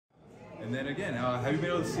And then again, have you been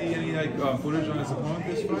able to see any like footage on his opponent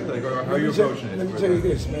this fight? Like, or how are you approaching it? Let me tell you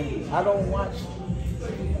this, man. I don't watch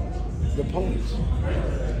the opponents.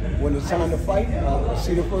 When it's time to fight, I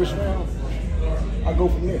see the first round. I go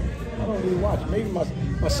from there. I don't really watch. Maybe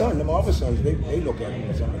my son, my other sons, they look at it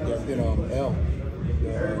or something like that. You know, L,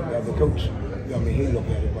 the other coach. I mean, he look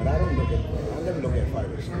at it, but I don't look at it. I never look at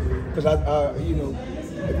fighters because you know,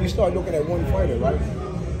 if you start looking at one fighter, right?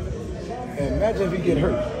 And imagine if he get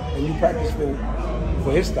hurt and you practice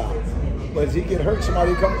for his style, but if he get hurt,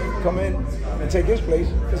 somebody come in and take his place.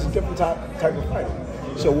 It's a different type of fighter.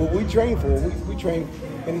 So what we train for, we train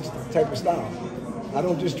any type of style. I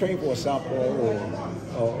don't just train for a southpaw or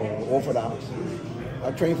orthodox.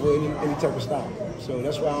 I train for any type of style. So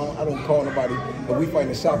that's why I don't call nobody. If we fight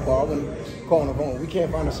in a southpaw, I wouldn't call them home. We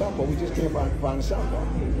can't find a southpaw. We just can't find a southpaw.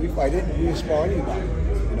 We fight it. We spar anybody.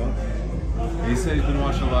 You know. He said he's been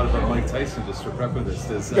watching a lot of Mike Tyson just to prep for this.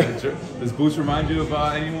 Does Boots remind you of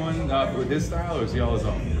anyone with his style, or is he all his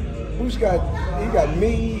own? Boots got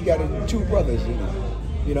me. He got two brothers.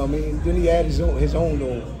 You know what I mean? Then he had his own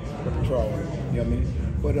little repertoire. You know what I mean?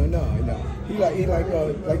 But no. He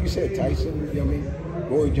like you said, Tyson. You know what I mean?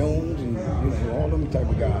 Roy Jones and all them type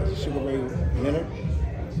of guys. Sugar Ray Leonard.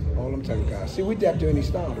 All them type of guys. See, we adapt to any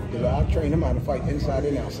style because I train him how to fight inside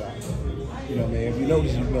and outside. You know what I mean? If you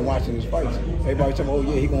notice, you've been watching his fights. Everybody talking, oh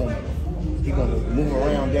yeah, he gonna move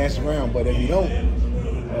around, dance around. But if you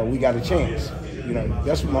don't, we got a chance. You know,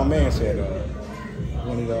 that's what my man said.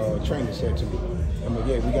 One of the trainers said to me. I'm like,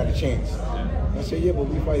 yeah, we got a chance. I said, yeah, but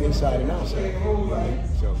we fight inside and outside. You know what I mean?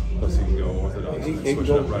 So plus he can go orthodox and switch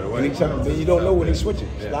up right away. Anytime, but you don't know when he's switching.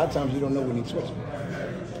 Yeah. A lot of times you don't know when he's switching.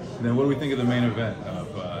 And then what do we think of the main event?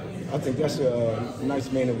 I think that's a nice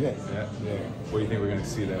main event. Yeah. What do you think we're going to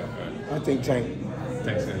see there? I think Tank.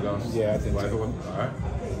 Tank's going to go? Yeah, I think Tank. All right.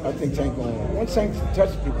 I think Tank going. Once Tank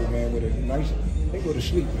touches people, man, with a nice, they go to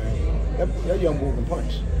sleep, man. That young boy can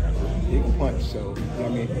punch. He can punch, so, you know what I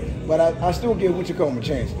mean? But I still give what you call him a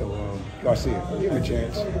chance, though, Garcia. Give him a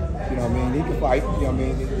chance. You know what I mean? He can fight, you know what I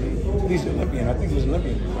mean? He's an Olympian. I think he's an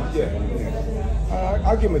Olympian. Yeah.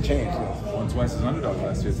 I'll give him a chance, though. Won twice as underdog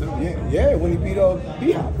last year, too. Yeah, when he beat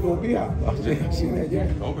B-Hop, little B-Hop. I seen that,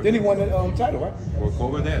 yeah. Then he won the title, right? Well,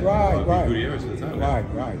 Cobra there. Right. Gutierrez for the title.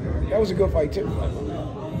 Right. That was a good fight, too.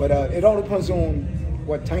 But it all depends on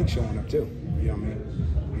what Tank's showing up, too. You know what I mean?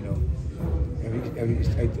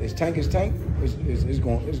 His Tank is Tank,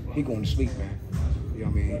 he going to sleep, man. You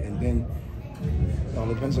know what I mean? And then it all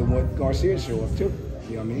depends on what Garcia show up too.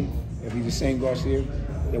 You know what I mean? If he's the same Garcia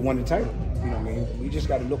that won the title, you know what I mean? We just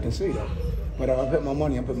got to look and see though. But I'm putting my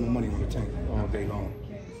money on the Tank all day long.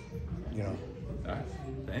 You know. All right.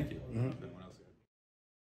 Thank you.